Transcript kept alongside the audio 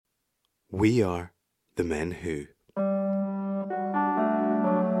We are the Men Who.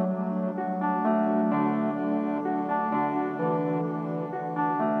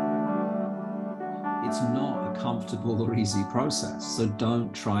 It's not a comfortable or easy process, so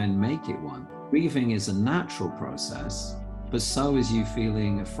don't try and make it one. Grieving is a natural process, but so is you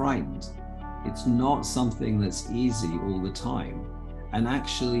feeling frightened. It's not something that's easy all the time. And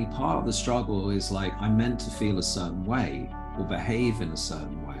actually, part of the struggle is like, I'm meant to feel a certain way or behave in a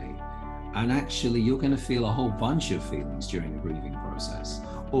certain way. And actually, you're going to feel a whole bunch of feelings during the grieving process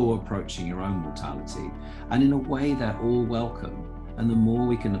or approaching your own mortality. And in a way, they're all welcome. And the more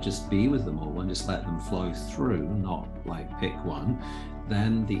we can just be with them all and just let them flow through, not like pick one,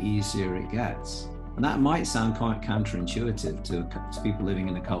 then the easier it gets. And that might sound quite counterintuitive to people living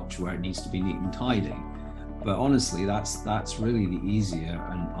in a culture where it needs to be neat and tidy. But honestly, that's really the easier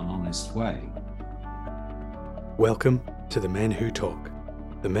and honest way. Welcome to the Men Who Talk,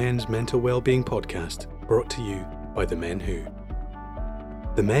 the men's mental well-being podcast brought to you by the Men Who.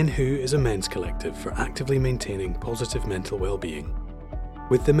 The Men Who is a men's collective for actively maintaining positive mental well-being.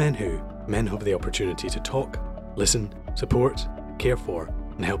 With the Men Who, men have the opportunity to talk, listen, support, care for,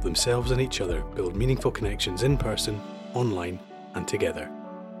 and help themselves and each other build meaningful connections in person, online, and together.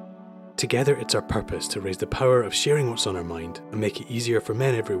 Together, it's our purpose to raise the power of sharing what's on our mind and make it easier for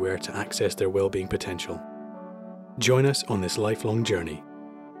men everywhere to access their well-being potential. Join us on this lifelong journey.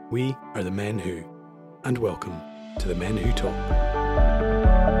 We are the Men Who, and welcome to the Men Who Talk.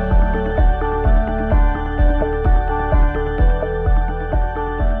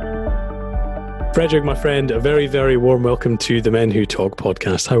 Frederick, my friend, a very, very warm welcome to the Men Who Talk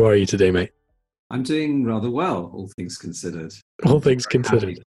podcast. How are you today, mate? I'm doing rather well, all things considered. All things considered.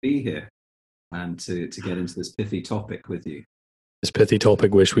 Happy to be here and to get into this pithy topic with you. This pithy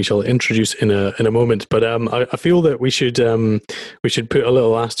topic, which we shall introduce in a moment, but I feel that we should put a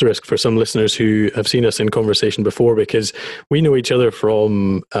little asterisk for some listeners who have seen us in conversation before, because we know each other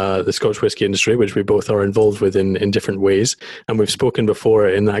from the Scotch whisky industry, which we both are involved with in different ways, and we've spoken before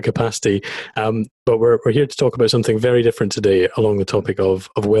in that capacity. But we're here to talk about something very different today, along the topic of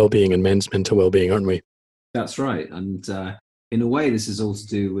well-being and men's mental well-being, aren't we? That's right, and in a way, this is all to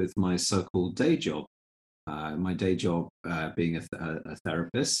do with my so-called day job. My day job being a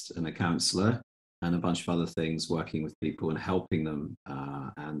therapist and a counsellor and a bunch of other things, working with people and helping them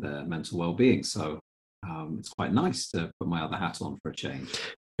and their mental well-being. So it's quite nice to put my other hat on for a change.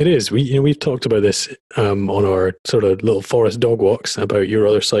 It is. We've talked about this on our sort of little forest dog walks about your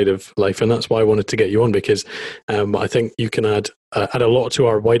other side of life, and that's why I wanted to get you on, because I think you can add a lot to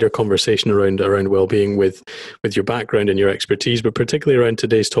our wider conversation around well-being with your background and your expertise, but particularly around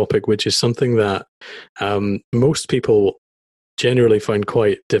today's topic, which is something that most people generally find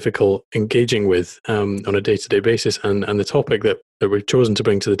quite difficult engaging with on a day-to-day basis, and the topic that we've chosen to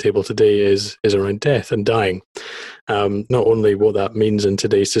bring to the table today is around death and dying. Not only what that means in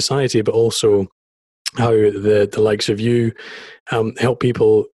today's society, but also how the likes of you help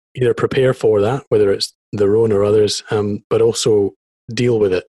people either prepare for that, whether it's their own or others, but also deal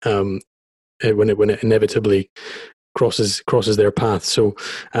with it when it inevitably crosses their path. So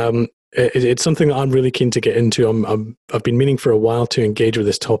it's something that I'm really keen to get into. I've been meaning for a while to engage with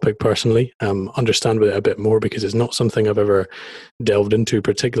this topic personally, understand with it a bit more, because it's not something I've ever delved into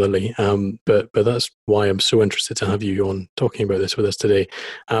particularly. But that's why I'm so interested to have you on talking about this with us today.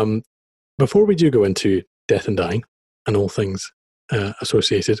 Before we do go into death and dying and all things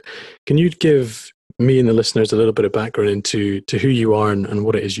associated, can you give me and the listeners a little bit of background into who you are and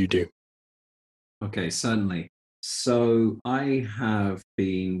what it is you do? Okay, certainly. So I have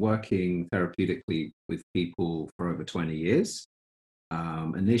been working therapeutically with people for over 20 years.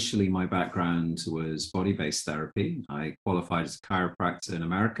 Initially, my background was body-based therapy. I qualified as a chiropractor in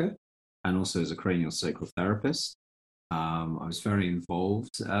America and also as a craniosacral therapist. I was very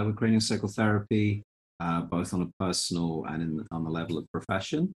involved with craniosacral therapy, both on a personal and on the level of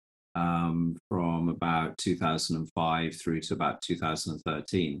profession, from about 2005 through to about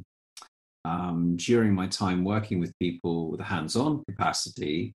 2013. During my time working with people with a hands-on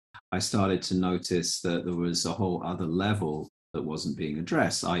capacity, I started to notice that there was a whole other level that wasn't being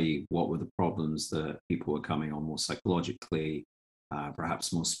addressed, i.e. what were the problems that people were coming on more psychologically,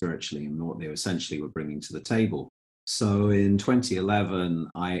 perhaps more spiritually, and what they essentially were bringing to the table. So in 2011,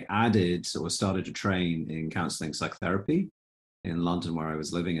 I added or started to train in counselling psychotherapy in London, where I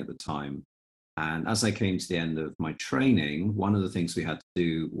was living at the time. And as I came to the end of my training, one of the things we had to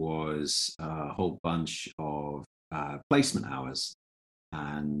do was a whole bunch of placement hours.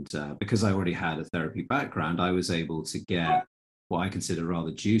 And because I already had a therapy background, I was able to get what I consider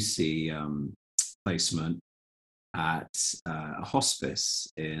rather juicy placement at a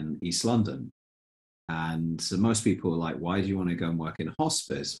hospice in East London. And so most people are like, why do you want to go and work in a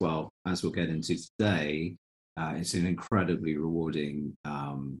hospice? Well, as we'll get into today, it's an incredibly rewarding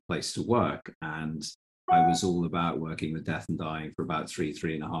place to work. And I was all about working with death and dying for about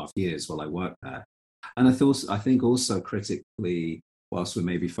 3.5 years while I worked there. And I think also critically, whilst we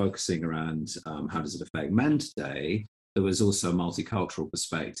may be focusing around how does it affect men today, there was also a multicultural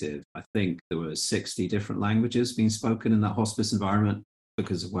perspective. I think there were 60 different languages being spoken in that hospice environment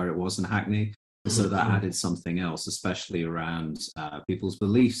because of where it was in Hackney. So that added something else, especially around people's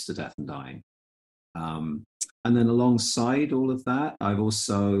beliefs to death and dying. And then alongside all of that, I've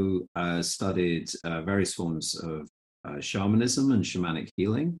also studied various forms of shamanism and shamanic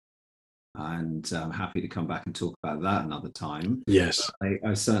healing. And I'm happy to come back and talk about that another time. Yes.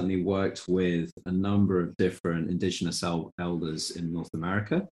 I certainly worked with a number of different indigenous elders in North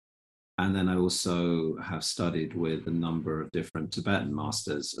America. And then I also have studied with a number of different Tibetan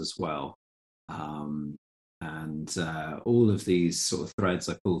masters as well. And all of these sort of threads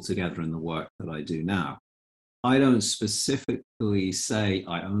I pull together in the work that I do now. I don't specifically say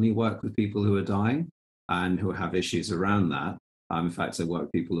I only work with people who are dying and who have issues around that. In fact, I work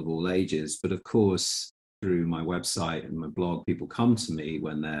with people of all ages. But of course, through my website and my blog, people come to me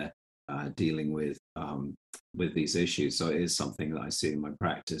when they're dealing with these issues. So it is something that I see in my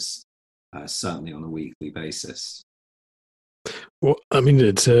practice, certainly on a weekly basis. Well, I mean,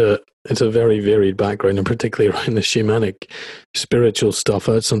 it's a very varied background, and particularly around the shamanic, spiritual stuff.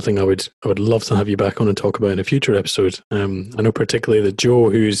 That's something I would love to have you back on and talk about in a future episode. I know particularly that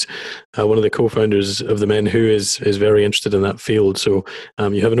Joe, who's one of the co-founders of the Men Who, is very interested in that field. So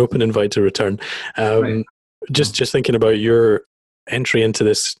you have an open invite to return. Right. Just thinking about your entry into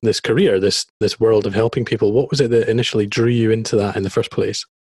this career, this world of helping people. What was it that initially drew you into that in the first place?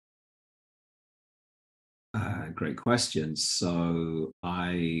 Great question. So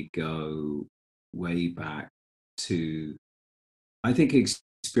I go way back to, I think,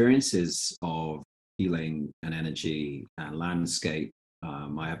 experiences of healing and energy and landscape.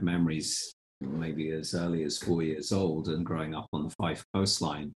 I have memories maybe as early as 4 years old and growing up on the Fife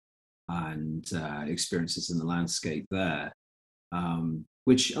coastline and experiences in the landscape there,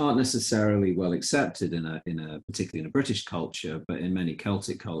 which aren't necessarily well accepted particularly in a British culture, but in many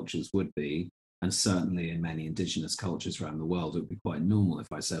Celtic cultures would be. And certainly in many indigenous cultures around the world, it would be quite normal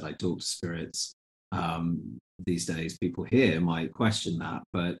if I said I talk to spirits. These days, people here might question that,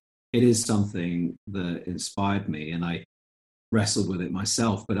 but it is something that inspired me, and I wrestled with it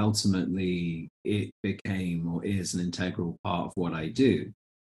myself. But ultimately, it became or is an integral part of what I do.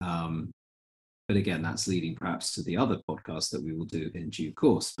 But again, that's leading perhaps to the other podcast that we will do in due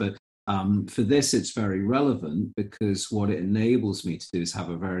course. But for this, it's very relevant because what it enables me to do is have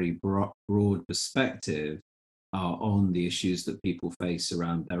a very broad perspective on the issues that people face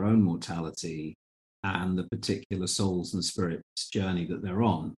around their own mortality and the particular souls and spirits journey that they're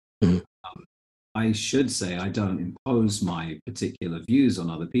on. Mm-hmm. I should say I don't impose my particular views on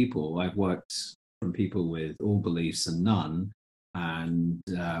other people. I've worked from people with all beliefs and none, and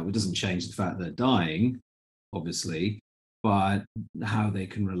it doesn't change the fact they're dying, obviously, but how they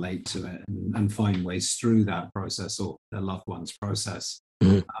can relate to it and find ways through that process or their loved one's process.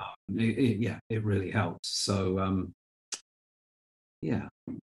 Mm-hmm. It really helps. So,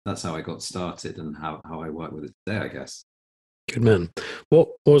 that's how I got started and how I work with it today, I guess. Good man. What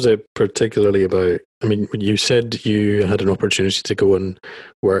was it particularly about? I mean, you said you had an opportunity to go and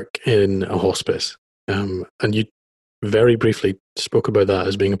work in a hospice, and you very briefly spoke about that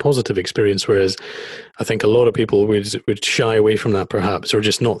as being a positive experience, whereas I think a lot of people would shy away from that perhaps, or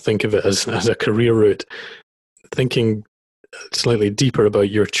just not think of it as a career route. Thinking slightly deeper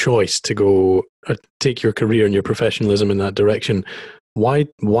about your choice to go take your career and your professionalism in that direction, why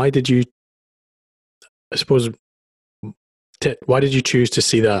did you, I suppose, why did you choose to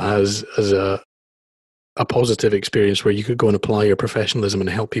see that as a positive experience where you could go and apply your professionalism and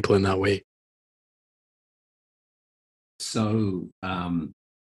help people in that way? So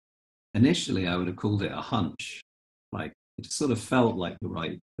initially, I would have called it a hunch. Like, it sort of felt like the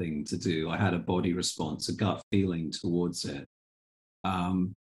right thing to do. I had a body response, a gut feeling towards it.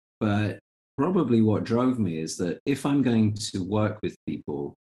 But probably what drove me is that if I'm going to work with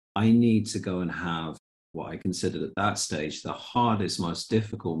people, I need to go and have what I considered at that stage the hardest, most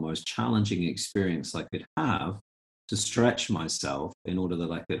difficult, most challenging experience I could have to stretch myself in order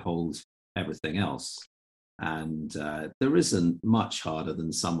that I could hold everything else. And there isn't much harder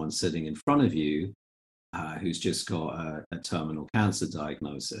than someone sitting in front of you who's just got a terminal cancer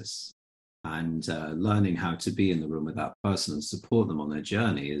diagnosis. And learning how to be in the room with that person and support them on their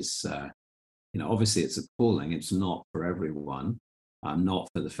journey is obviously it's a calling. It's not for everyone, not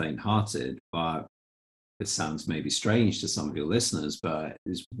for the faint-hearted, but it sounds maybe strange to some of your listeners, but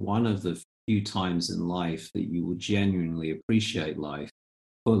it's one of the few times in life that you will genuinely appreciate life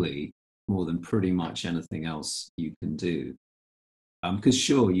fully more than pretty much anything else you can do. Because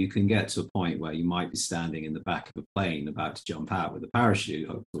sure, you can get to a point where you might be standing in the back of a plane about to jump out with a parachute,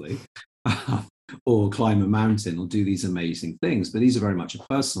 hopefully, or climb a mountain or do these amazing things. But these are very much a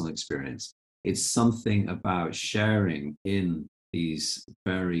personal experience. It's something about sharing in these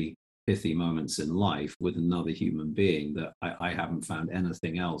very pithy moments in life with another human being that I haven't found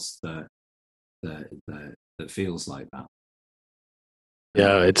anything else that feels like that.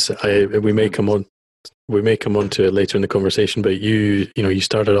 Yeah, we may come on to it later in the conversation, but you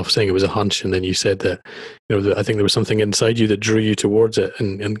started off saying it was a hunch, and then you said that, I think there was something inside you that drew you towards it.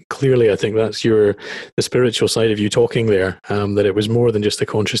 And clearly I think that's the spiritual side of you talking there, that it was more than just a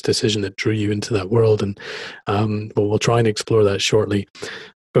conscious decision that drew you into that world. And we'll try and explore that shortly.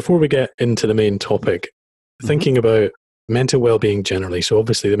 Before we get into the main topic, thinking about mental well-being generally. So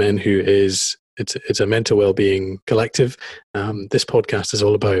obviously the Men Who is, it's a mental well-being collective. This podcast is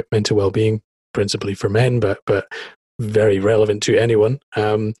all about mental well-being, principally for men, but very relevant to anyone.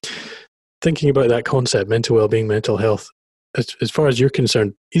 Thinking about that concept, mental well-being, mental health, as far as you're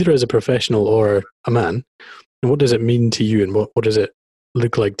concerned, either as a professional or a man, what does it mean to you, and what does it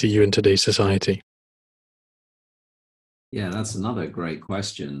look like to you in today's society? Yeah, that's another great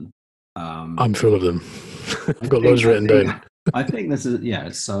question. I'm full of them. I've got loads written down. I think this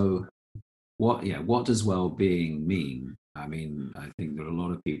is, so what does well-being mean? I mean, I think there are a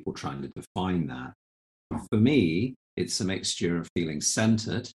lot of people trying to define that. For me, it's a mixture of feeling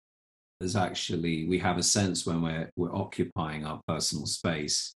centered. We have a sense when we're occupying our personal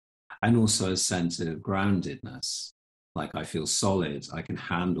space, and also a sense of groundedness. Like I feel solid, I can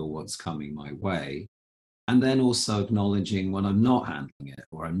handle what's coming my way. And then also acknowledging when I'm not handling it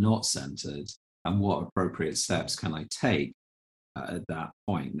or I'm not centered, and what appropriate steps can I take at that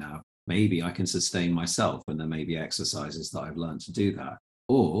point. Now, maybe I can sustain myself, and there may be exercises that I've learned to do that.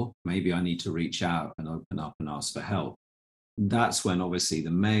 Or maybe I need to reach out and open up and ask for help. That's when obviously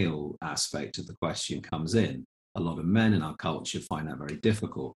the male aspect of the question comes in. A lot of men in our culture find that very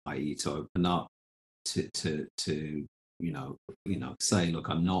difficult, i.e. to open up, to say, look,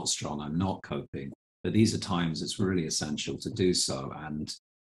 I'm not strong, I'm not coping. But these are times it's really essential to do so. And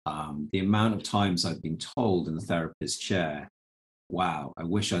the amount of times I've been told in the therapist chair, wow, I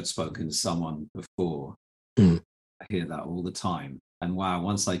wish I'd spoken to someone before. I hear that all the time. And wow,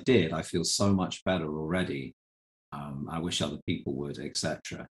 once I did, I feel so much better already. I wish other people would,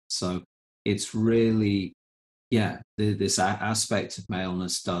 etc. So it's really, this aspect of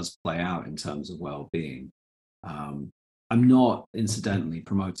maleness does play out in terms of well-being. I'm not incidentally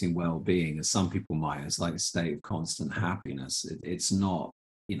promoting well-being as some people might, as like a state of constant happiness. It's not,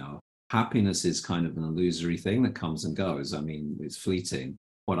 happiness is kind of an illusory thing that comes and goes. I mean, it's fleeting.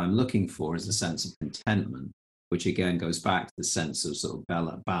 What I'm looking for is a sense of contentment, which again goes back to the sense of sort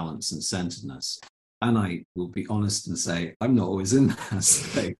of balance and centeredness. And I will be honest and say, I'm not always in that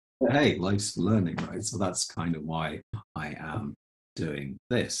state. But hey, life's learning, right? So that's kind of why I am doing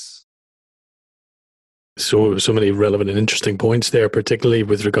this. So many relevant and interesting points there, particularly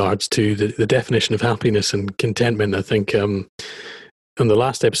with regards to the definition of happiness and contentment. I think on the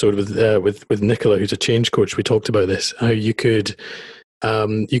last episode with Nicola, who's a change coach, we talked about this, how you could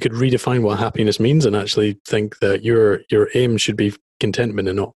redefine what happiness means, and actually think that your aim should be contentment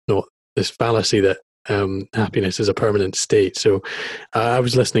and not this fallacy that happiness is a permanent state. So I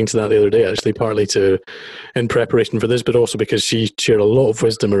was listening to that the other day, actually, partly in preparation for this, but also because she shared a lot of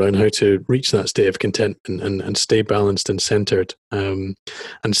wisdom around how to reach that state of contentment and stay balanced and centered. And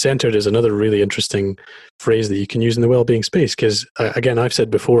centered is another really interesting phrase that you can use in the well-being space, because again, I've said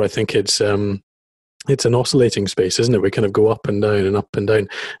before, I think it's an oscillating space, isn't it? We kind of go up and down and up and down, and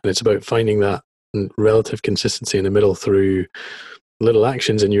it's about finding that relative consistency in the middle through little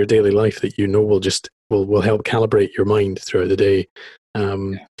actions in your daily life that will help calibrate your mind throughout the day.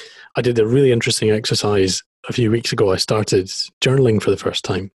 I did a really interesting exercise a few weeks ago. I started journaling for the first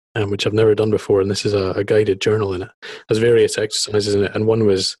time, which I've never done before, and this is a guided journal, and it has various exercises in it. And it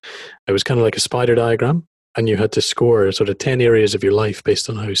was kind of like a spider diagram, and you had to score sort of 10 areas of your life based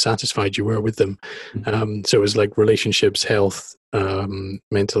on how satisfied you were with them. So it was like relationships, health,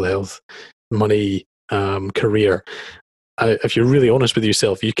 mental health, money, career. If you're really honest with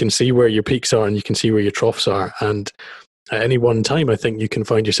yourself, you can see where your peaks are and you can see where your troughs are. And at any one time, I think you can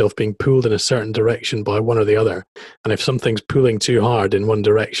find yourself being pulled in a certain direction by one or the other. And if something's pulling too hard in one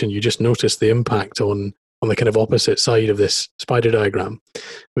direction, you just notice the impact on on the kind of opposite side of this spider diagram. It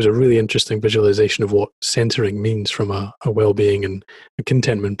was a really interesting visualization of what centering means from a well-being and a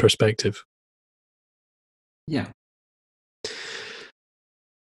contentment perspective. Yeah.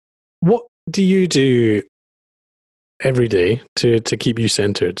 What do you do every day to keep you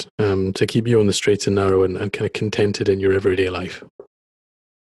centered, to keep you on the straight and narrow and kind of contented in your everyday life?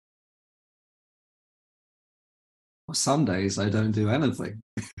 Well, some days I don't do anything.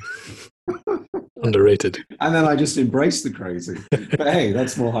 Underrated. And then I just embrace the crazy. But hey,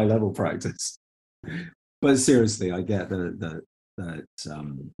 that's more high level practice. But seriously, I get that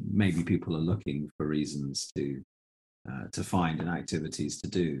maybe people are looking for reasons to find and activities to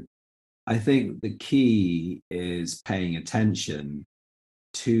do. I think the key is paying attention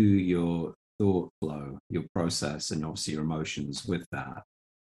to your thought flow, your process, and obviously your emotions with that,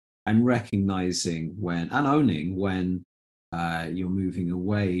 and recognizing when and owning when you're moving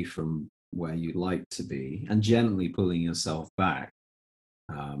away from where you'd like to be, and gently pulling yourself back.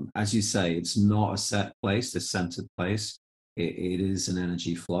 As you say, it's not a set place, a centered place. It is an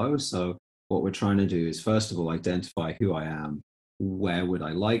energy flow. So what we're trying to do is, first of all, identify who I am, where would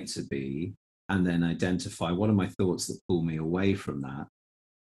I like to be, and then identify what are my thoughts that pull me away from that,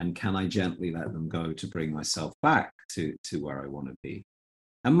 and can I gently let them go to bring myself back to where I want to be.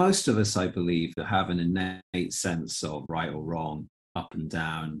 And most of us, I believe, that have an innate sense of right or wrong, up and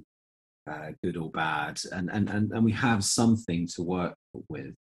down, good or bad, and we have something to work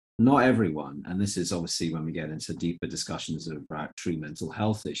with. Not everyone, and this is obviously when we get into deeper discussions about true mental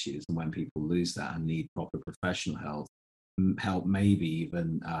health issues, and when people lose that and need proper professional help, maybe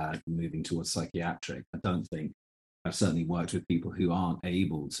even moving towards psychiatric. I don't think, I've certainly worked with people who aren't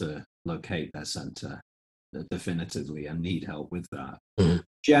able to locate their center definitively and need help with that. Mm-hmm.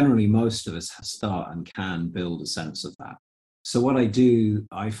 Generally, most of us start and can build a sense of that. So what I do,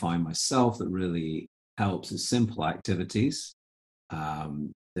 I find myself that really helps is simple activities.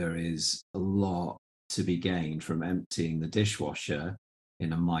 There is a lot to be gained from emptying the dishwasher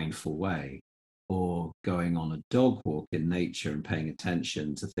in a mindful way, or going on a dog walk in nature and paying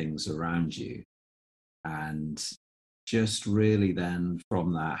attention to things around you. And just really then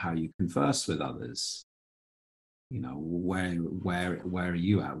from that, how you converse with others. You know, where are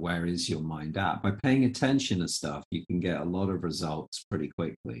you at? Where is your mind at? By paying attention to stuff, you can get a lot of results pretty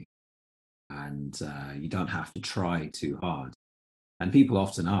quickly. And you don't have to try too hard. And people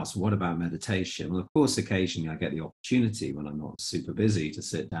often ask, what about meditation? Well, of course, occasionally I get the opportunity when I'm not super busy to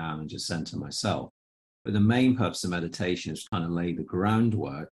sit down and just center myself. But the main purpose of meditation is trying to lay the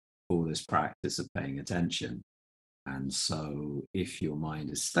groundwork for this practice of paying attention. And so if your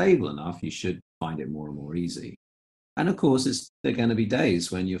mind is stable enough, you should find it more and more easy. And of course, there are going to be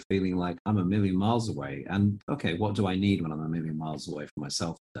days when you're feeling like I'm a million miles away. And okay, what do I need when I'm a million miles away from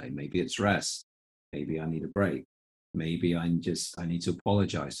myself today? Maybe it's rest. Maybe I need a break. Maybe I need to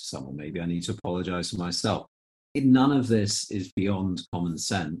apologize to someone. Maybe I need to apologize to myself. None of this is beyond common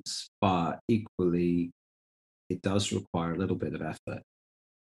sense, but equally, it does require a little bit of effort.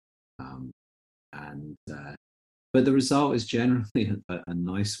 But the result is generally a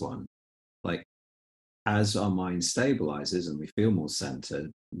nice one. Like, as our mind stabilizes and we feel more centered,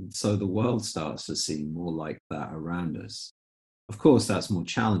 so the world starts to seem more like that around us. Of course, that's more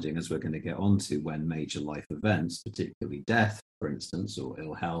challenging, as we're going to get onto, when major life events, particularly death, for instance, or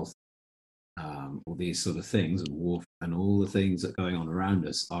ill health, or these sort of things, and war, and all the things that are going on around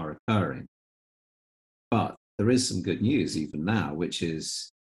us are occurring. But there is some good news even now, which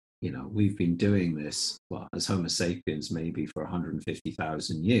is, you know, we've been doing this, well, as Homo sapiens, maybe for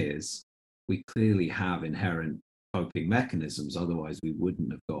 150,000 years. We clearly have inherent coping mechanisms, otherwise we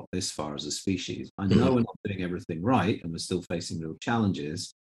wouldn't have got this far as a species. I know we're not doing everything right and we're still facing real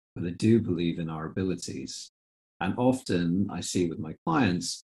challenges, but I do believe in our abilities. And often I see with my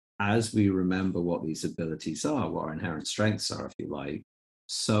clients, as we remember what these abilities are, what our inherent strengths are, if you like,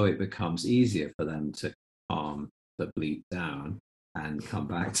 so it becomes easier for them to calm the bleep down and come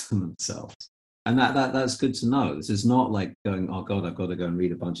back to themselves. And that's good to know. This is not like going, oh God, I've got to go and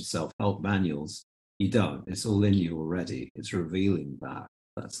read a bunch of self-help manuals. You don't. It's all in you already. It's revealing that.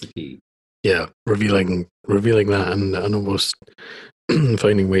 That's the key. Yeah, revealing that and almost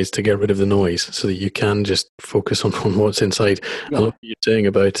finding ways to get rid of the noise so that you can just focus on what's inside. Yeah. I love what you're saying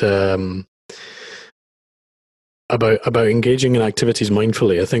about engaging in activities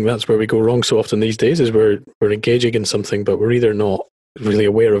mindfully. I think that's where we go wrong so often these days, is we're engaging in something, but we're either not really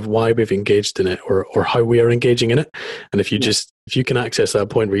aware of why we've engaged in it or how we are engaging in it. And if you can access that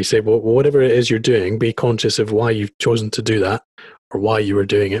point where you say, well, whatever it is you're doing, be conscious of why you've chosen to do that, or why you were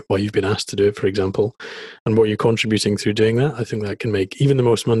doing it, why you've been asked to do it, for example, and what you're contributing through doing that. I think that can make even the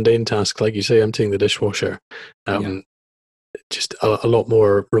most mundane task, like you say, emptying the dishwasher, just a lot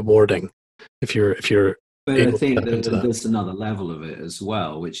more rewarding if you're But I able to think step into that. there's another level of it as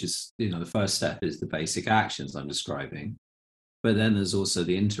well, which is, the first step is the basic actions I'm describing. But then there's also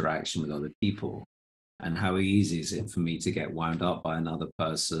the interaction with other people, and how easy is it for me to get wound up by another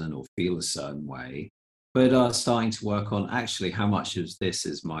person or feel a certain way, but starting to work on actually how much of this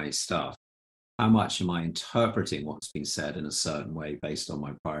is my stuff. How much am I interpreting what's been said in a certain way based on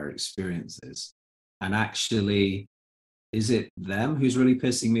my prior experiences? And actually, is it them who's really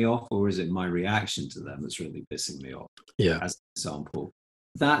pissing me off, or is it my reaction to them that's really pissing me off? Yeah. As an example.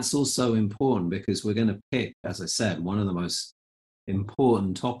 That's also important because we're going to pick, as I said, one of the most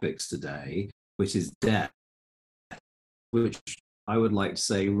important topics today, which is death, which I would like to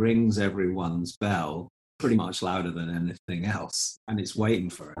say rings everyone's bell pretty much louder than anything else, and it's waiting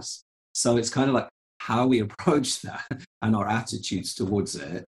for us. So it's kind of like how we approach that and our attitudes towards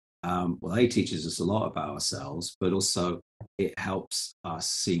it. Well, it teaches us a lot about ourselves, but also it helps us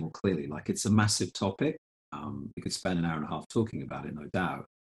see more clearly. Like, it's a massive topic. We could spend an hour and a half talking about it, no doubt.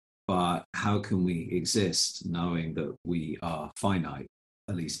 But how can we exist knowing that we are finite,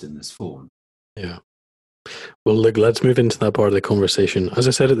 at least in this form? Yeah. Well, look, let's move into that part of the conversation. As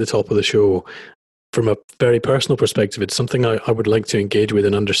I said at the top of the show, from a very personal perspective, it's something I would like to engage with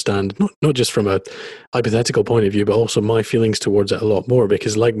and understand, not just from a hypothetical point of view, but also my feelings towards it a lot more,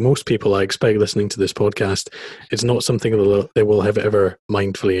 because like most people, I expect listening to this podcast, it's not something that they will have ever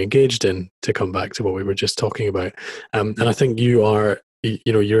mindfully engaged in, to come back to what we were just talking about. And I think you're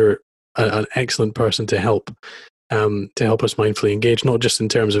an excellent person to help us mindfully engage, not just in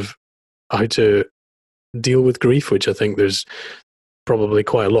terms of how to deal with grief, which I think there's probably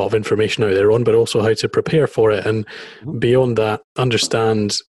quite a lot of information out there on, but also how to prepare for it, and beyond that,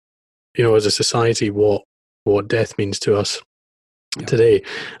 understand, as a society, what death means to us today.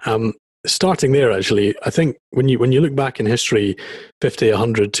 Starting there, actually, I think when you look back in history, 50,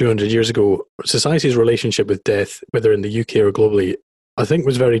 100, 200 years ago, society's relationship with death, whether in the UK or globally, I think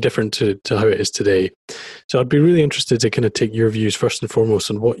was very different to how it is today. So I'd be really interested to kind of take your views first and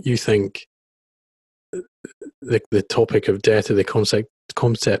foremost on what you think the topic of death, or the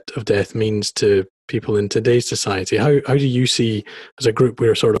concept of death, means to people in today's society. How do you see, as a group,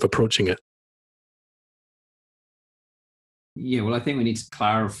 we're sort of approaching it? Yeah, well, I think we need to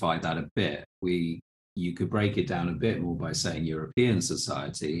clarify that a bit. You could break it down a bit more by saying European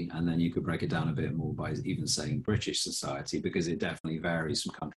society, and then you could break it down a bit more by even saying British society, because it definitely varies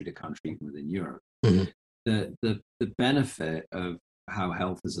from country to country, even within Europe. Mm-hmm. The benefit of how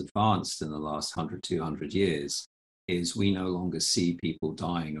health has advanced in the last 100, 200 years is we no longer see people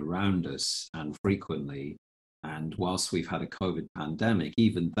dying around us and frequently. And whilst we've had a COVID pandemic,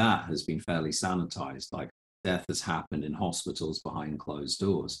 even that has been fairly sanitized. Like, death has happened in hospitals behind closed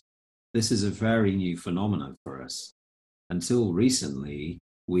doors. This is a very new phenomenon for us. Until recently,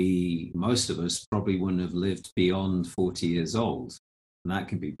 most of us probably wouldn't have lived beyond 40 years old. And that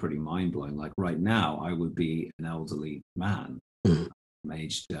can be pretty mind-blowing. Like, right now, I would be an elderly man. I'm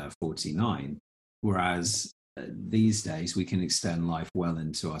aged 49, whereas these days we can extend life well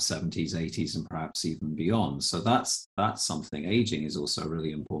into our 70s, 80s, and perhaps even beyond. So that's something. Aging is also a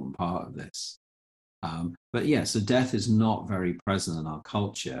really important part of this. But yeah, so death is not very present in our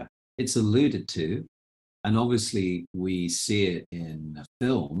culture. It's alluded to, and obviously we see it in a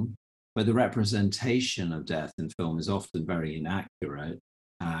film, but the representation of death in film is often very inaccurate,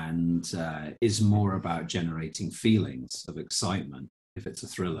 and is more about generating feelings of excitement, if it's a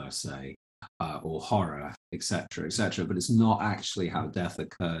thriller, say, or horror, etc., etc. But it's not actually how death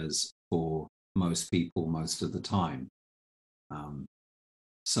occurs for most people most of the time.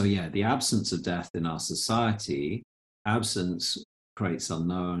 So yeah, the absence of death in our society, absence creates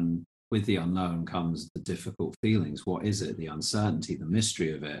unknown. With the unknown comes the difficult feelings. What is it? The uncertainty, the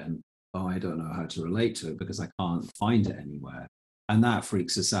mystery of it. And, I don't know how to relate to it because I can't find it anywhere. And that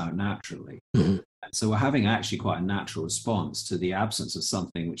freaks us out naturally. Mm-hmm. So we're having actually quite a natural response to the absence of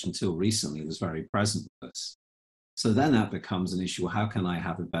something which until recently was very present with us. So then that becomes an issue. How can I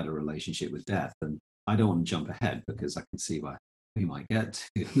have a better relationship with death? And I don't want to jump ahead because I can see where we might get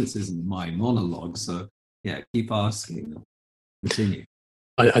to. This isn't my monologue. So yeah, keep asking. Continue.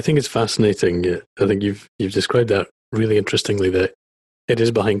 I think it's fascinating. I think you've described that really interestingly, that it is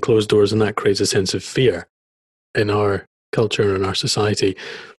behind closed doors, and that creates a sense of fear in our culture and in our society.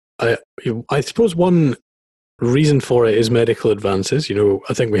 I suppose one reason for it is medical advances.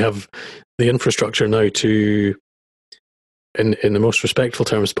 I think we have the infrastructure now to, in the most respectful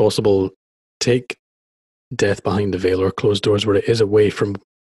terms possible, take death behind the veil or closed doors, where it is away from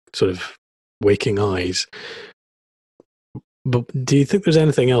sort of waking eyes. But do you think there's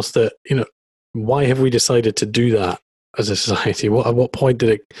anything else that, why have we decided to do that as a society? At what point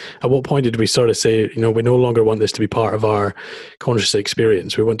did we sort of say, we no longer want this to be part of our conscious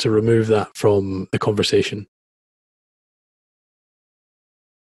experience? We want to remove that from the conversation.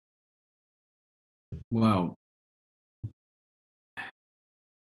 Well,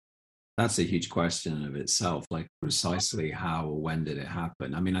 that's a huge question of itself, like precisely how or when did it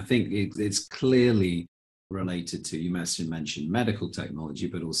happen? I mean, I think it's clearly related to, you mentioned medical technology,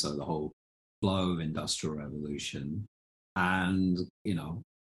 but also the whole flow of industrial revolution. And,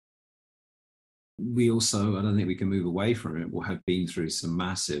 we also, I don't think we can move away from it, will have been through some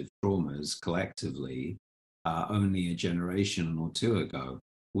massive traumas collectively, only a generation or two ago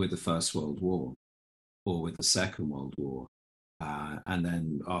with the First World War or with the Second World War. And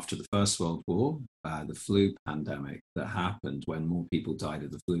then after the First World War, the flu pandemic that happened when more people died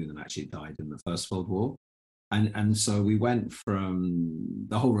of the flu than actually died in the First World War. And so we went from,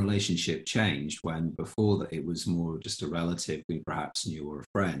 the whole relationship changed when before that it was more just a relative we perhaps knew or a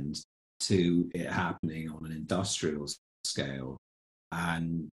friend, to it happening on an industrial scale.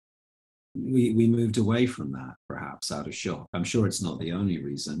 And we moved away from that, perhaps out of shock. I'm sure it's not the only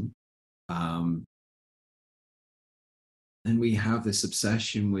reason. And we have this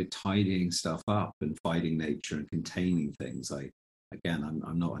obsession with tidying stuff up and fighting nature and containing things.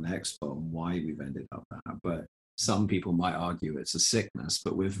 I'm not an expert on why we've ended up that, but some people might argue it's a sickness,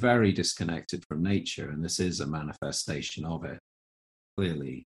 but we're very disconnected from nature, and this is a manifestation of it,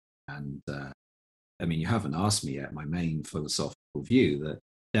 clearly. And you haven't asked me yet my main philosophical view that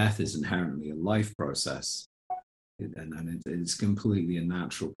death is inherently a life process, and it's completely a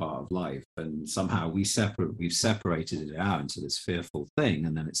natural part of life. And somehow we've separated it out into this fearful thing,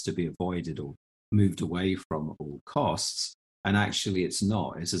 and then it's to be avoided or moved away from at all costs. And actually it's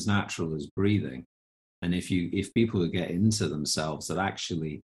not. It's as natural as breathing. And if people get into themselves that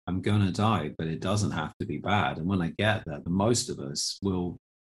actually I'm going to die, but it doesn't have to be bad. And when I get that, the most of us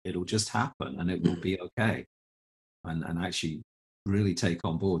it'll just happen and it will be okay. And actually really take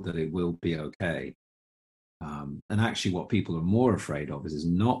on board that it will be okay. And actually what people are more afraid of is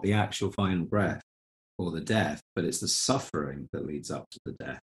not the actual final breath or the death, but it's the suffering that leads up to the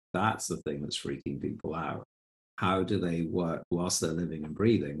death. That's the thing that's freaking people out. How do they work whilst they're living and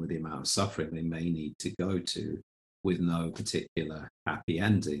breathing with the amount of suffering they may need to go to with no particular happy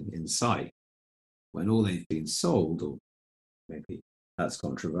ending in sight? When all they've been sold, or maybe that's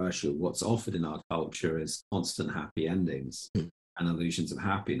controversial, what's offered in our culture is constant happy endings and illusions of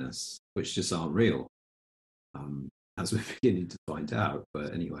happiness, which just aren't real, as we're beginning to find out.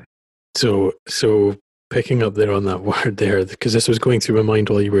 But anyway. So picking up there on that word there, because this was going through my mind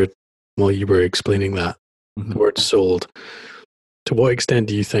while you were explaining that. The word sold. To what extent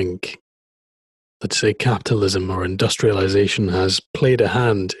do you think, let's say, capitalism or industrialization has played a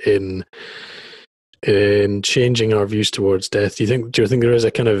hand in changing our views towards death? Do you think there is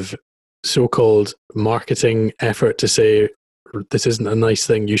a kind of so-called marketing effort to say this isn't a nice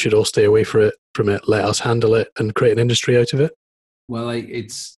thing, you should all stay away from it, let us handle it and create an industry out of it? Well,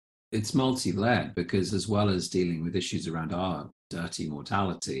 it's multi-layered, because as well as dealing with issues around our dirty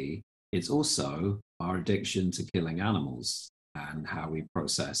mortality, it's also our addiction to killing animals and how we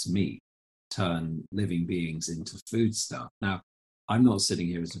process meat, turn living beings into food stuff. Now, I'm not sitting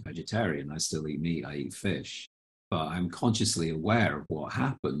here as a vegetarian. I still eat meat, I eat fish, but I'm consciously aware of what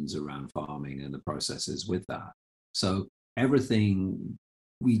happens around farming and the processes with that. So everything,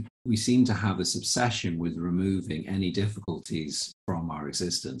 we seem to have this obsession with removing any difficulties from our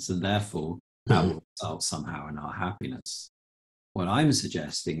existence, and therefore that will result somehow in our happiness. What I'm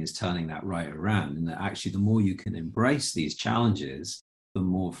suggesting is turning that right around, and that actually the more you can embrace these challenges, the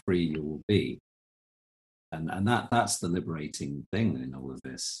more free you will be. And that's the liberating thing in all of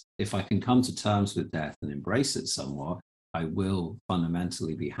this. If I can come to terms with death and embrace it somewhat, I will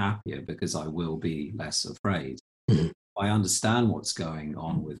fundamentally be happier, because I will be less afraid. If I understand what's going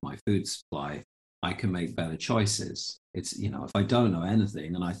on with my food supply, I can make better choices. It's, if I don't know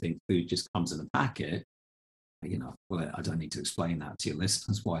anything and I think food just comes in a packet, well, I don't need to explain that to your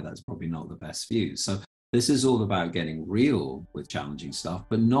listeners why that's probably not the best view. So this is all about getting real with challenging stuff,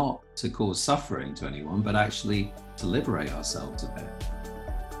 but not to cause suffering to anyone, but actually to liberate ourselves a bit.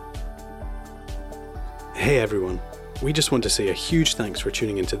 Hey everyone, we just want to say a huge thanks for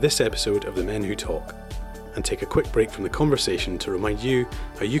tuning into this episode of The Men Who Talk, and take a quick break from the conversation to remind you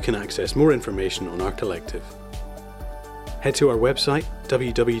how you can access more information on our collective. Head to our website,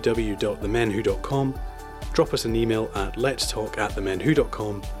 www.themenwho.com, drop us an email at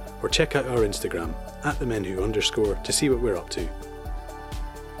letstalk@themenwho.com, or check out our Instagram, @themenwho_, to see what we're up to.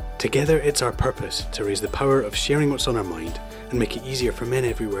 Together, it's our purpose to raise the power of sharing what's on our mind and make it easier for men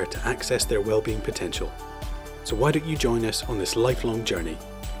everywhere to access their well-being potential. So why don't you join us on this lifelong journey?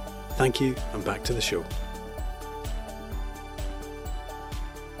 Thank you, and back to the show.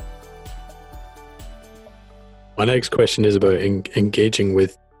 My next question is about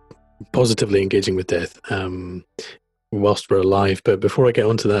positively engaging with death whilst we're alive. But before I get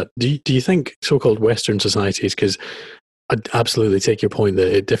onto that, do you think so-called Western societies, because I absolutely take your point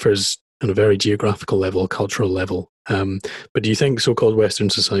that it differs on a very geographical level, cultural level, but do you think so-called Western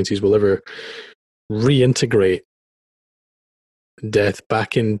societies will ever reintegrate death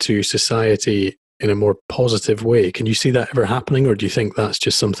back into society in a more positive way? Can you see that ever happening, or do you think that's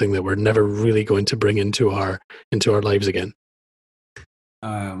just something that we're never really going to bring into our lives again?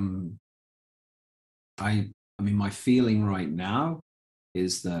 I mean, my feeling right now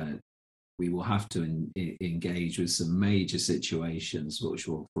is that we will have to engage with some major situations which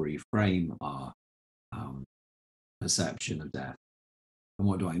will reframe our perception of death. And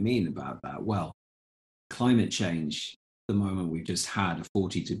what do I mean about that? Well, climate change, the moment we've just had a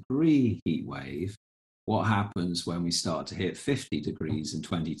 40-degree heat wave, what happens when we start to hit 50 degrees in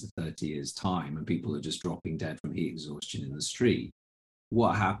 20 to 30 years' time and people are just dropping dead from heat exhaustion in the street?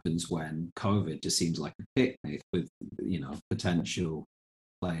 What happens when COVID just seems like a picnic with, potential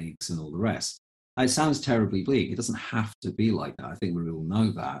plagues and all the rest? It sounds terribly bleak. It doesn't have to be like that. I think we all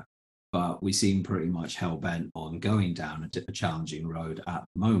know that. But we seem pretty much hell-bent on going down a challenging road at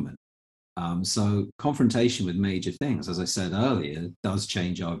the moment. So confrontation with major things, as I said earlier, does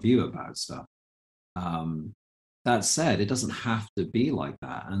change our view about stuff. That said, it doesn't have to be like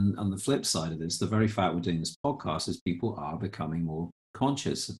that. And on the flip side of this, the very fact we're doing this podcast is people are becoming more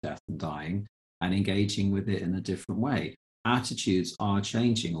conscious of death and dying and engaging with it in a different way. Attitudes are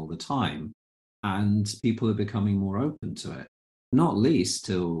changing all the time, and people are becoming more open to it. Not least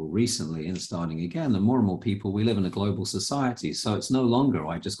till recently, and starting again, and more people, we live in a global society. So it's no longer,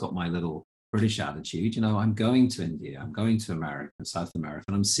 I just got my little British attitude. I'm going to India, I'm going to America, South America,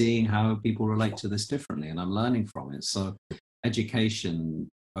 and I'm seeing how people relate to this differently, and I'm learning from it. So education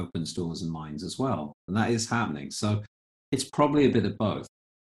opens doors and minds as well. And that is happening. So it's probably a bit of both.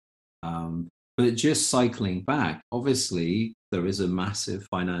 But just cycling back, obviously, there is a massive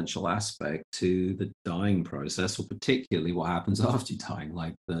financial aspect to the dying process, or particularly what happens after dying.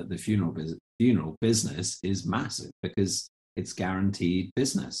 Like the funeral business is massive because it's guaranteed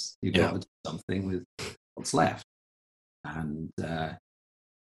business. You've got to do something with what's left. And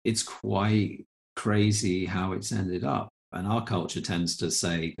it's quite crazy how it's ended up. And our culture tends to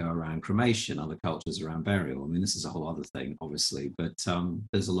say go around cremation, other cultures around burial. I mean, this is a whole other thing, obviously, but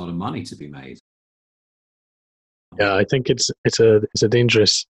there's a lot of money to be made. Yeah, I think it's a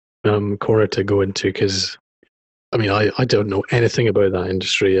dangerous corner to go into, because I mean, I don't know anything about that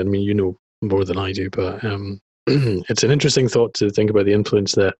industry. I mean, you know more than I do, but it's an interesting thought to think about the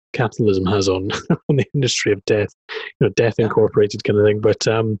influence that capitalism has on the industry of death, Death Incorporated kind of thing. But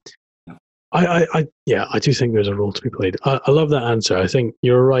I do think there's a role to be played. I love that answer. I think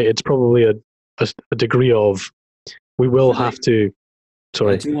you're right. It's probably a degree of, we will have to.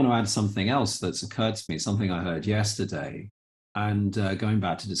 Sorry. I do want to add something else that's occurred to me, something I heard yesterday, and going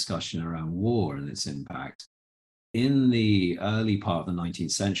back to discussion around war and its impact. In the early part of the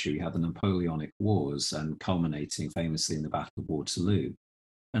 19th century, we had the Napoleonic Wars, and culminating famously in the Battle of Waterloo.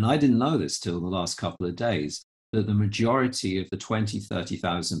 And I didn't know this till the last couple of days, that the majority of the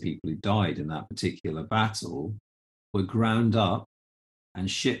 30,000 people who died in that particular battle were ground up and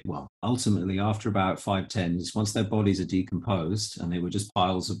shipped. Well, ultimately, after about 5-10 years, once their bodies are decomposed and they were just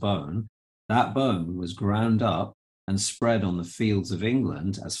piles of bone, that bone was ground up and spread on the fields of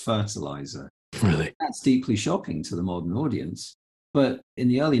England as fertilizer. Really? That's deeply shocking to the modern audience. But in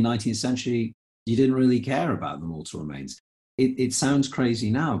the early 19th century, you didn't really care about the mortal remains. It sounds crazy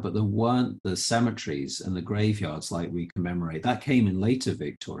now, but there weren't the cemeteries and the graveyards like we commemorate. That came in later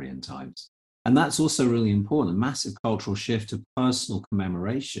Victorian times. And that's also really important, a massive cultural shift to personal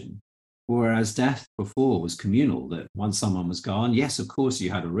commemoration. Whereas death before was communal, that once someone was gone, yes, of course,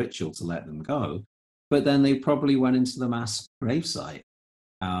 you had a ritual to let them go, but then they probably went into the mass gravesite.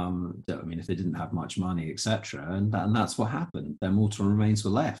 I mean, if they didn't have much money, etc., and that's what happened. Their mortal remains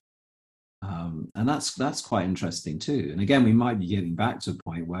were left, and that's quite interesting too. And again, we might be getting back to a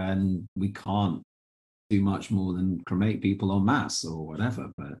point when we can't do much more than cremate people en masse or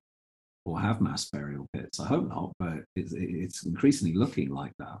whatever, or have mass burial pits. I hope not, but it's increasingly looking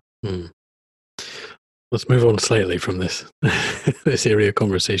like that. Let's move on slightly from this this area of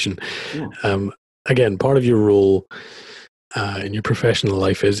conversation. Sure. Again, part of your role in your professional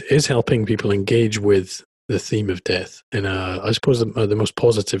life is helping people engage with the theme of death in I suppose, the most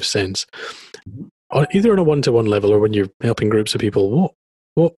positive sense, either on a one-to-one level or when you're helping groups of people.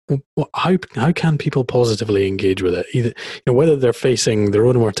 How can people positively engage with it? Either, whether they're facing their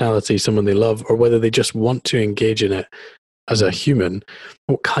own mortality, someone they love, or whether they just want to engage in it as a human.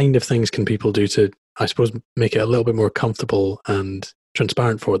 What kind of things can people do to, I suppose, make it a little bit more comfortable and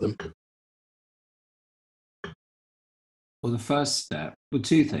transparent for them? Well, the first step, well,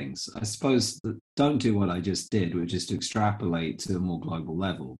 two things. I suppose don't do what I just did, which is to extrapolate to a more global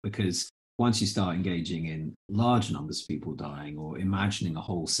level, because once you start engaging in large numbers of people dying, or imagining a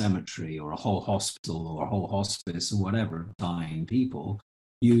whole cemetery or a whole hospital or a whole hospice or whatever of dying people,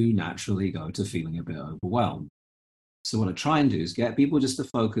 you naturally go to feeling a bit overwhelmed. So what I try and do is get people just to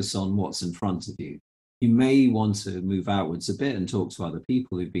focus on what's in front of you. You may want to move outwards a bit and talk to other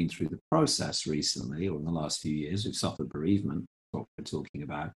people who've been through the process recently or in the last few years who've suffered bereavement, what we're talking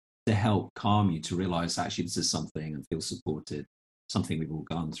about, to help calm you, to realize actually this is something and feel supported, something we've all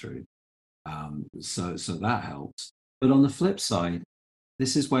gone through. So that helps. But on the flip side,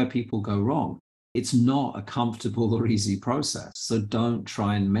 this is where people go wrong. It's not a comfortable or easy process. So don't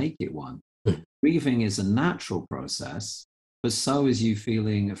try and make it one. Grieving is a natural process, but so is you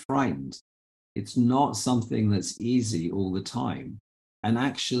feeling frightened. It's not something that's easy all the time. And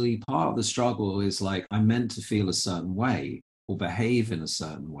actually, part of the struggle is like, I'm meant to feel a certain way or behave in a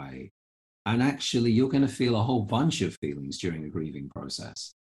certain way. And actually, you're going to feel a whole bunch of feelings during the grieving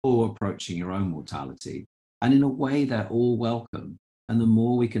process or approaching your own mortality. And in a way, they're all welcome. And the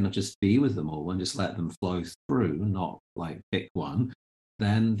more we can just be with them all and just let them flow through, not like pick one,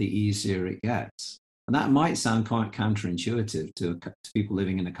 then the easier it gets. And that might sound quite counterintuitive to people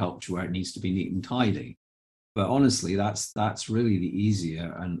living in a culture where it needs to be neat and tidy. But honestly, that's really the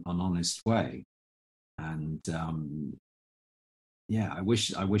easier and honest way. And I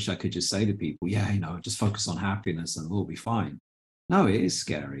wish I could just say to people, just focus on happiness and we'll be fine. No, it is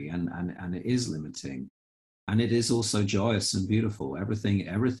scary and it is limiting. And it is also joyous and beautiful.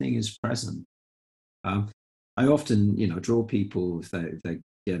 Everything is present. I often, draw people if they're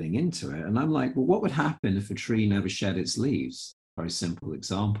getting into it. And I'm like, well, what would happen if a tree never shed its leaves? Very simple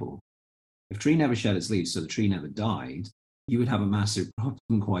example. If a tree never shed its leaves, so the tree never died, you would have a massive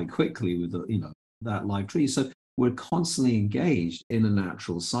problem quite quickly with, that live tree. So we're constantly engaged in a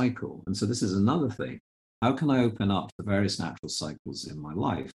natural cycle. And so this is another thing. How can I open up the various natural cycles in my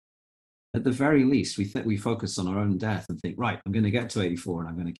life? At the very least, we focus on our own death and think, right, I'm going to get to 84 and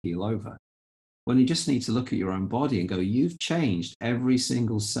I'm going to keel over. When you just need to look at your own body and go, you've changed every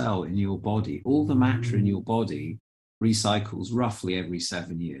single cell in your body. All the matter in your body recycles roughly every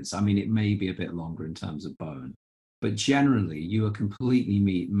 7 years. I mean, it may be a bit longer in terms of bone, but generally you are completely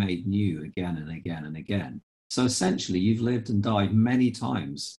made new again and again and again. So essentially you've lived and died many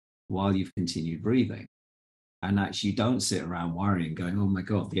times while you've continued breathing. And actually you don't sit around worrying, going, oh my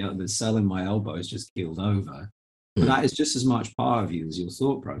God, the cell in my elbow is just keeled over. But that is just as much part of you as your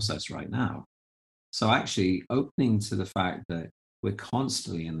thought process right now. So actually opening to the fact that we're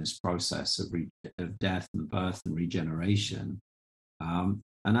constantly in this process of death and birth and regeneration. And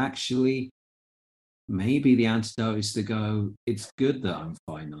actually, maybe the antidote is to go, it's good that I'm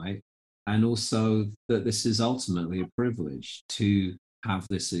finite. And also that this is ultimately a privilege to have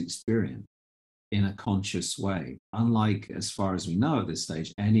this experience in a conscious way. Unlike, as far as we know at this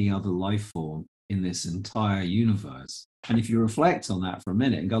stage, any other life form in this entire universe. And if you reflect on that for a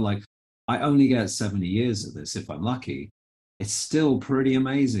minute and go like, I only get 70 years of this if I'm lucky, it's still pretty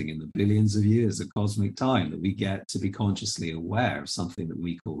amazing in the billions of years of cosmic time that we get to be consciously aware of something that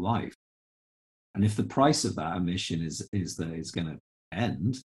we call life. And if the price of that emission is that it's going to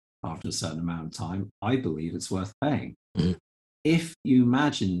end after a certain amount of time, I believe it's worth paying. Mm-hmm. If you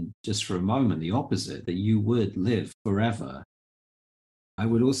imagine just for a moment the opposite, that you would live forever, I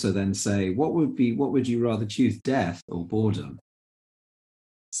would also then say, what would you rather choose, death or boredom?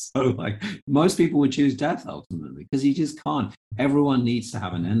 So like most people would choose death ultimately, because you just can't. Everyone needs to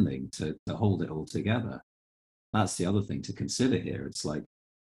have an ending to hold it all together. That's the other thing to consider here. It's like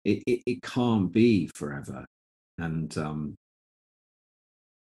it can't be forever. And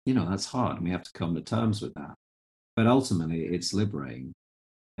that's hard. And we have to come to terms with that. But ultimately it's liberating.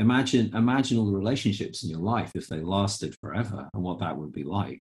 Imagine all the relationships in your life if they lasted forever and what that would be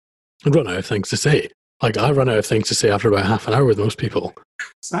like. I'd run out of things to say. Like, I run out of things to say after about half an hour with most people.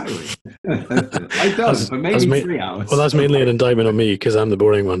 Exactly. I don't, but maybe 3 hours. Well, that's mainly an indictment on me because I'm the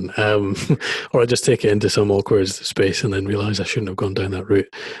boring one. Or I just take it into some awkward space and then realise I shouldn't have gone down that route.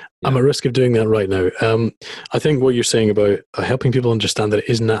 Yeah. I'm at risk of doing that right now. I think what you're saying about helping people understand that it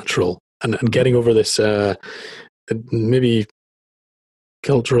is natural and getting over this maybe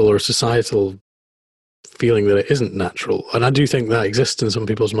cultural or societal feeling that it isn't natural. And I do think that exists in some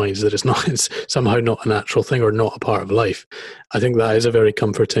people's minds, that it's somehow not a natural thing or not a part of life. I think that is a very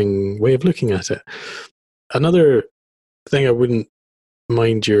comforting way of looking at it. Another thing I wouldn't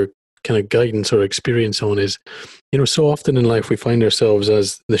mind your kind of guidance or experience on is, so often in life we find ourselves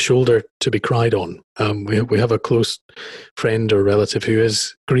as the shoulder to be cried on. We have a close friend or relative who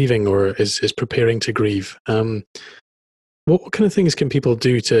is grieving or is preparing to grieve. What kind of things can people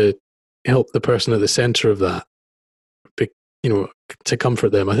do to help the person at the center of that, to comfort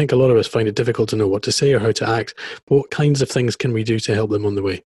them? I think a lot of us find it difficult to know what to say or how to act. But what kinds of things can we do to help them on the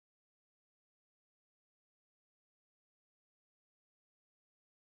way?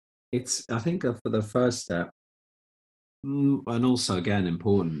 I think for the first step, and also again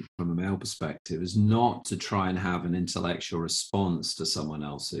important from a male perspective, is not to try and have an intellectual response to someone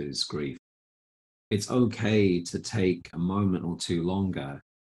else's grief. It's okay to take a moment or two longer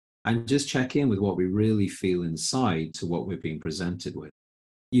and just check in with what we really feel inside to what we're being presented with.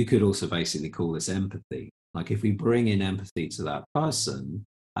 You could also basically call this empathy. Like if we bring in empathy to that person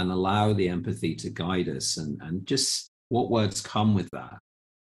and allow the empathy to guide us, and just what words come with that.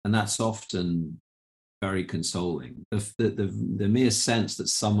 And that's often very consoling. The mere sense that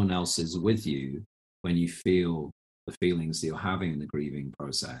someone else is with you when you feel the feelings that you're having in the grieving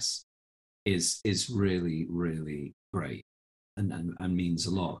process is really, really great and means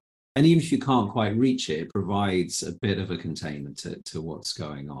a lot. And even if you can't quite reach it, it provides a bit of a container to what's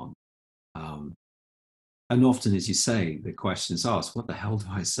going on. And often, as you say, the question is asked, what the hell do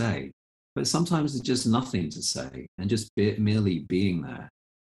I say? But sometimes there's just nothing to say, and just merely being there.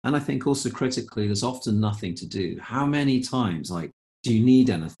 And I think also critically, there's often nothing to do. How many times, like, do you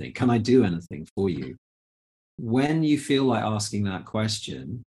need anything? Can I do anything for you? When you feel like asking that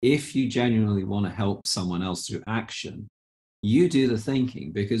question, if you genuinely want to help someone else through action, you do the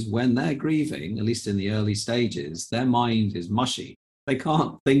thinking, because when they're grieving, at least in the early stages, their mind is mushy. They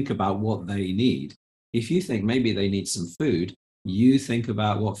can't think about what they need. If you think maybe they need some food, you think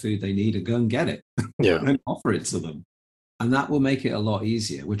about what food they need and go and get it. Yeah. And offer it to them. And that will make it a lot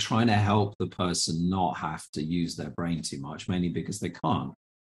easier. We're trying to help the person not have to use their brain too much, mainly because they can't.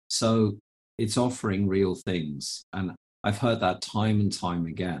 So it's offering real things. And I've heard that time and time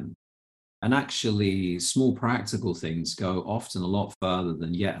again. And actually, small practical things go often a lot further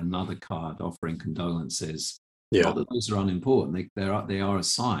than yet another card offering condolences. Yeah. Not that those are unimportant. They are a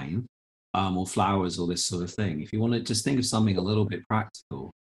sign, or flowers or this sort of thing. If you want to just think of something a little bit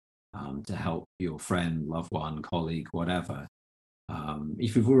practical, to help your friend, loved one, colleague, whatever.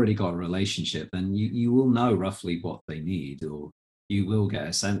 If you've already got a relationship, then you will know roughly what they need, or you will get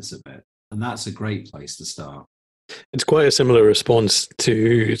a sense of it. And that's a great place to start. It's quite a similar response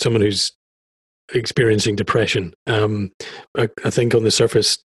to someone who's experiencing depression. I think on the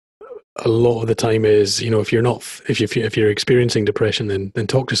surface, a lot of the time is, if you're experiencing depression, then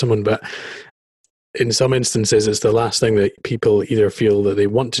talk to someone. But in some instances, it's the last thing that people either feel that they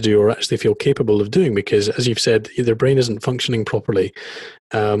want to do or actually feel capable of doing, because, as you've said, their brain isn't functioning properly.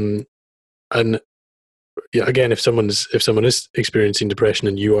 And yeah, again, if someone is experiencing depression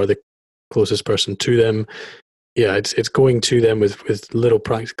and you are the closest person to them, yeah, it's going to them with little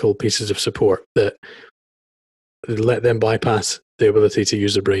practical pieces of support that let them bypass the ability to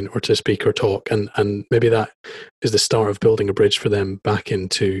use their brain or to speak or talk, and maybe that is the start of building a bridge for them back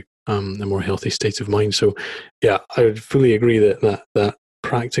into a more healthy state of mind. So, yeah, I would fully agree that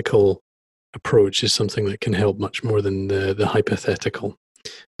practical approach is something that can help much more than the hypothetical.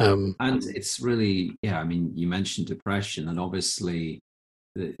 And it's really, I mean, you mentioned depression, and obviously,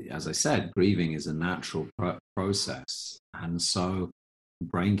 as I said, grieving is a natural process, and so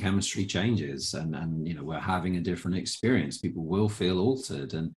brain chemistry changes, and we're having a different experience. People will feel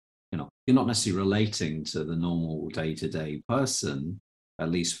altered, and you're not necessarily relating to the normal day-to-day person, at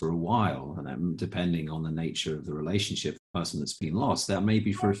least for a while, and then depending on the nature of the relationship, the person that's been lost, that may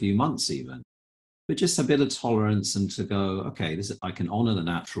be for a few months even. But just a bit of tolerance, and to go, okay, I can honor the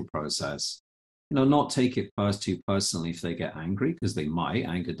natural process. Not take it too personally if they get angry, because they might.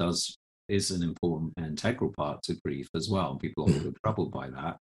 Anger is an important and integral part to grief as well. People often get troubled by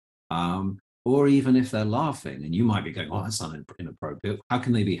that. Or even if they're laughing, and you might be going, oh, that's not inappropriate. How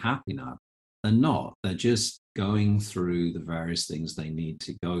can they be happy now? They're not. They're just going through the various things they need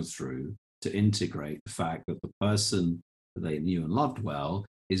to go through to integrate the fact that the person that they knew and loved well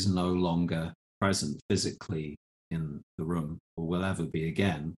is no longer present physically in the room, or will ever be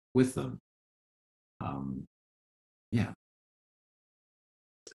again with them. Yeah,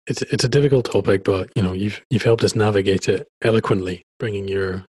 it's a difficult topic, but you've helped us navigate it eloquently, bringing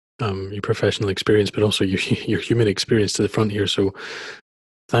your your professional experience, but also your human experience to the front here. So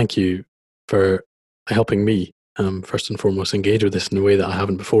thank you for helping me, first and foremost, engage with this in a way that I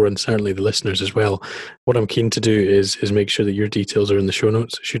haven't before, and certainly the listeners as well. What I'm keen to do is make sure that your details are in the show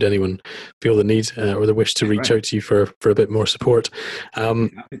notes, should anyone feel the need or the wish to reach Right. out to you for a bit more support.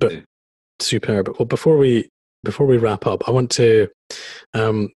 But superb. Well, before we wrap up, I want to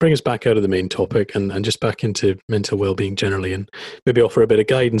bring us back out of the main topic and just back into mental well-being generally, and maybe offer a bit of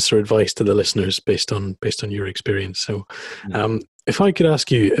guidance or advice to the listeners based on your experience. So, if I could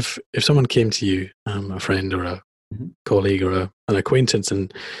ask you, if someone came to you, a friend or a colleague or an acquaintance,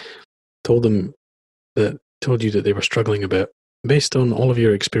 and told you that they were struggling a bit, based on all of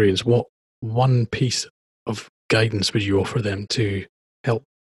your experience, what one piece of guidance would you offer them to help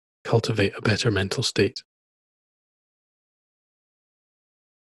cultivate a better mental state?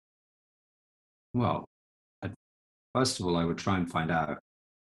 Well, first of all, I would try and find out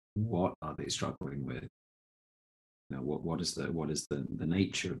what are they struggling with. What is the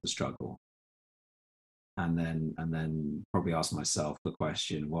nature of the struggle, and then probably ask myself the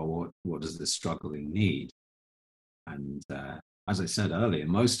question, well, what does this struggling need? And as I said earlier,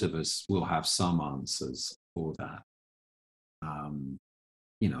 most of us will have some answers for that.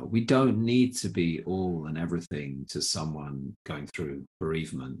 We don't need to be all and everything to someone going through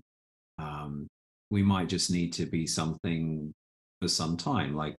bereavement. We might just need to be something for some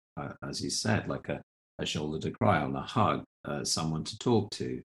time, like, as you said, like a shoulder to cry on, a hug, someone to talk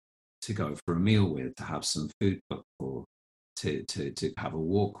to go for a meal with, to have some food cooked for, to have a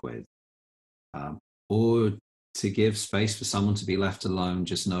walk with, or to give space for someone to be left alone,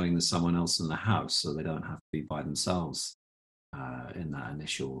 just knowing there's someone else in the house, so they don't have to be by themselves in that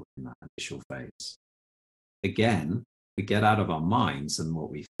initial phase. Again, we get out of our minds and what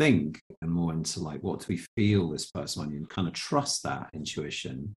we think, and more into like, what do we feel this person on, and kind of trust that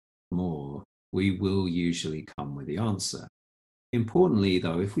intuition more, we will usually come with the answer. Importantly,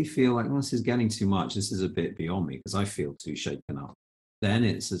 though, if we feel like, well, this is getting too much, this is a bit beyond me because I feel too shaken up, then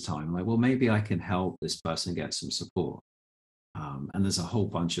it's a time like, well, maybe I can help this person get some support. And there's a whole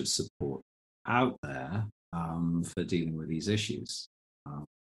bunch of support out there for dealing with these issues.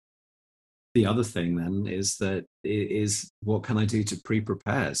 The other thing then is what can I do to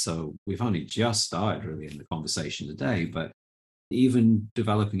pre-prepare? So we've only just started really in the conversation today, but even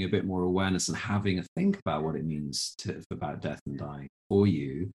developing a bit more awareness and having a think about what it means about death and dying for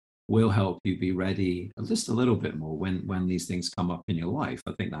you will help you be ready just a little bit more when these things come up in your life.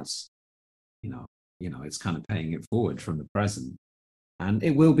 I think that's, it's kind of paying it forward from the present. And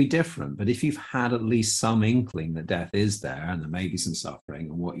it will be different, but if you've had at least some inkling that death is there and there may be some suffering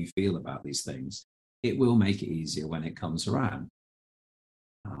and what you feel about these things, it will make it easier when it comes around.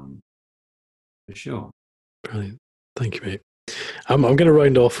 For sure. Brilliant. Thank you, mate. I'm going to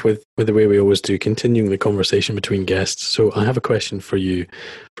round off with the way we always do, continuing the conversation between guests. So I have a question for you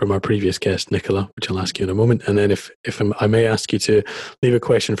from our previous guest, Nicola, which I'll ask you in a moment. And then if I may ask you to leave a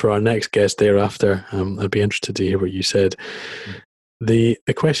question for our next guest thereafter, I'd be interested to hear what you said. The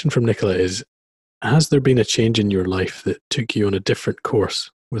question from Nicola is, has there been a change in your life that took you on a different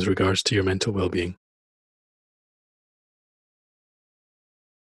course with regards to your mental well-being?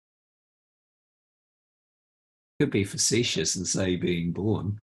 Could be facetious and say being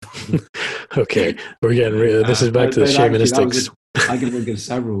born. Okay, we're getting this is back to the shamanistics. I can think of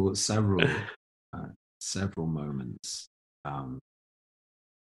several moments.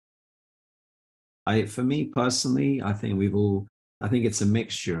 For me personally, I think it's a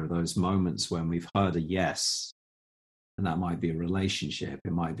mixture of those moments when we've heard a yes, and that might be a relationship,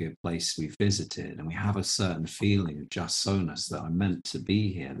 it might be a place we visited, and we have a certain feeling of just so-ness that I'm meant to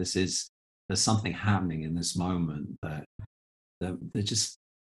be here. There's something happening in this moment that just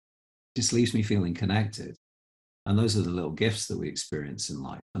leaves me feeling connected. And those are the little gifts that we experience in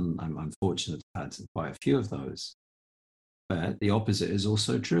life. And I'm fortunate to have had quite a few of those. But the opposite is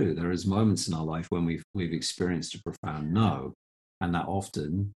also true. There is moments in our life when we've experienced a profound no. And that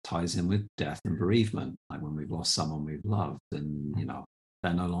often ties in with death and bereavement, like when we've lost someone we've loved and,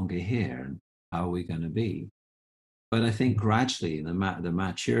 they're no longer here. And how are we going to be? But I think gradually the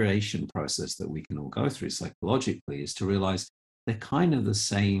maturation process that we can all go through psychologically is to realize they're kind of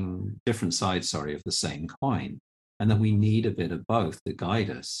different sides of the same coin, and that we need a bit of both to guide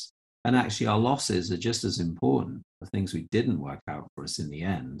us. And actually our losses are just as important, the things we didn't work out for us in the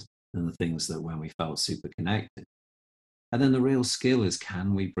end, than the things that when we felt super connected. And then the real skill is,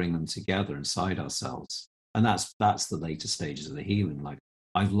 can we bring them together inside ourselves? And that's the later stages of the healing. Like,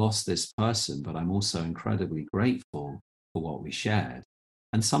 I've lost this person, but I'm also incredibly grateful for what we shared.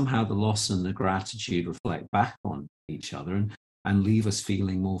 And somehow the loss and the gratitude reflect back on each other. And and leave us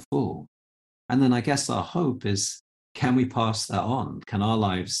feeling more full. And then I guess our hope is, can we pass that on? Can our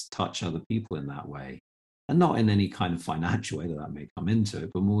lives touch other people in that way? And not in any kind of financial way that may come into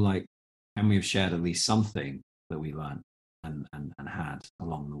it, but more like, can we have shared at least something that we learned and had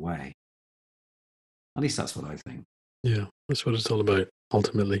along the way? At least that's what I think. Yeah, that's what it's all about,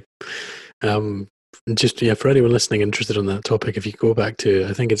 ultimately. Just for anyone listening interested on that topic, if you go back to,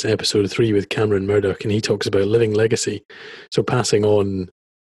 I think it's episode 3 with Cameron Murdoch, and he talks about living legacy. So passing on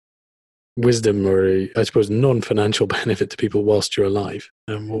wisdom, or I suppose non-financial benefit to people whilst you're alive.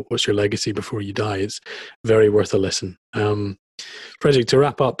 What's your legacy before you die? It's very worth a listen. Frederick, to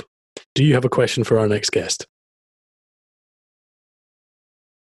wrap up, do you have a question for our next guest?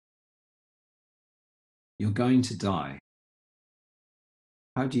 You're going to die.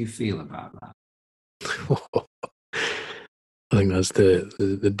 How do you feel about that? I think that's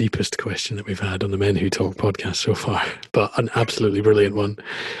the deepest question that we've had on the Men Who Talk podcast so far, but an absolutely brilliant one.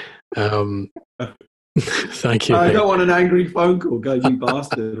 Thank you. I don't want an angry phone call. Go, you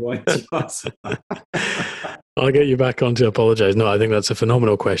bastard. Why did you ask that? I'll get you back on to apologize. No, I think that's a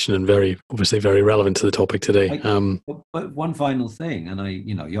phenomenal question and obviously very relevant to the topic today. But one final thing, and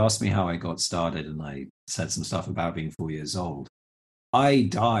you asked me how I got started, and I said some stuff about being 4 years old. I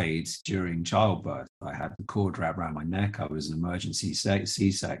died during childbirth. I had the cord wrapped around my neck. I was an emergency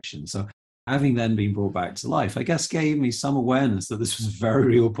C-section. So having then been brought back to life, I guess gave me some awareness that this was a very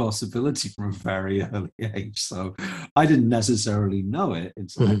real possibility from a very early age. So I didn't necessarily know it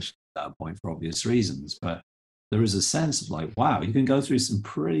intellectually at that point for obvious reasons. But there is a sense of like, wow, you can go through some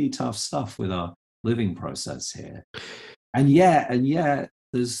pretty tough stuff with our living process here. And yet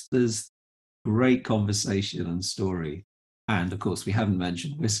there's great conversation and story. And of course, we haven't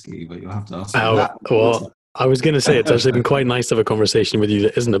mentioned whiskey, but you'll have to ask me that. Well, I was going to say, it's actually been quite nice to have a conversation with you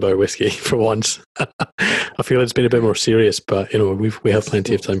that isn't about whiskey for once. I feel it's been a bit more serious, but we have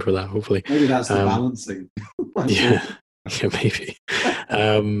plenty of time for that, hopefully. Maybe that's the balancing. yeah, maybe.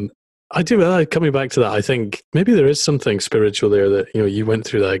 I do. Coming back to that, I think maybe there is something spiritual there that you went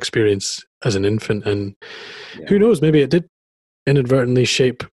through that experience as an infant, and who knows, maybe it did inadvertently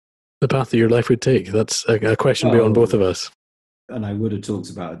shape the path that your life would take. That's a question beyond both of us. And I would have talked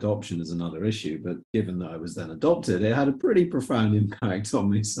about adoption as another issue, but given that I was then adopted, it had a pretty profound impact on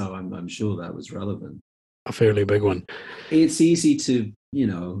me. So I'm sure that was relevant. A fairly big one. It's easy to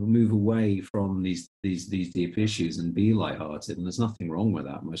move away from these deep issues and be lighthearted, and there's nothing wrong with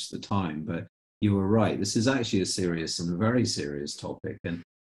that most of the time. But you were right. This is actually a serious and a very serious topic. And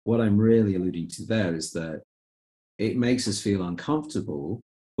what I'm really alluding to there is that it makes us feel uncomfortable.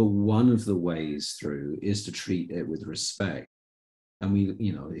 But one of the ways through is to treat it with respect. And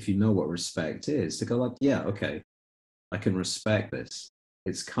if you know what respect is, to go like, yeah, okay, I can respect this.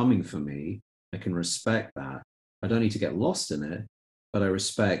 It's coming for me. I can respect that. I don't need to get lost in it, but I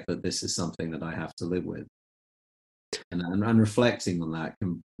respect that this is something that I have to live with. And reflecting on that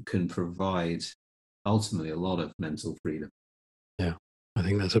can provide ultimately a lot of mental freedom. Yeah, I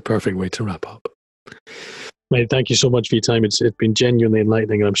think that's a perfect way to wrap up. Mate, thank you so much for your time. It's been genuinely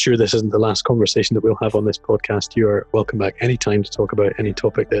enlightening, and I'm sure this isn't the last conversation that we'll have on this podcast. You are welcome back anytime to talk about any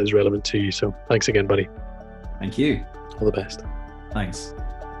topic that is relevant to you. So thanks again, buddy. Thank you. All the best. Thanks.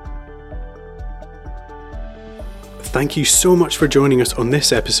 Thank you so much for joining us on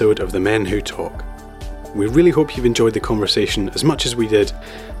this episode of The Men Who Talk. We really hope you've enjoyed the conversation as much as we did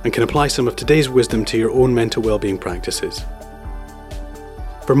and can apply some of today's wisdom to your own mental well-being practices.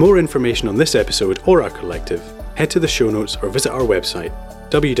 For more information on this episode or our collective, head to the show notes or visit our website,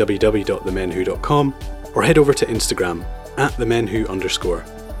 www.themenwho.com, or head over to Instagram, @themenwho_.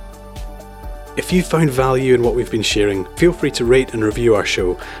 If you found value in what we've been sharing, feel free to rate and review our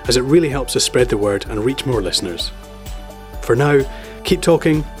show, as it really helps us spread the word and reach more listeners. For now, keep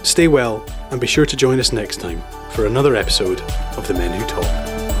talking, stay well, and be sure to join us next time for another episode of The Men Who Talk.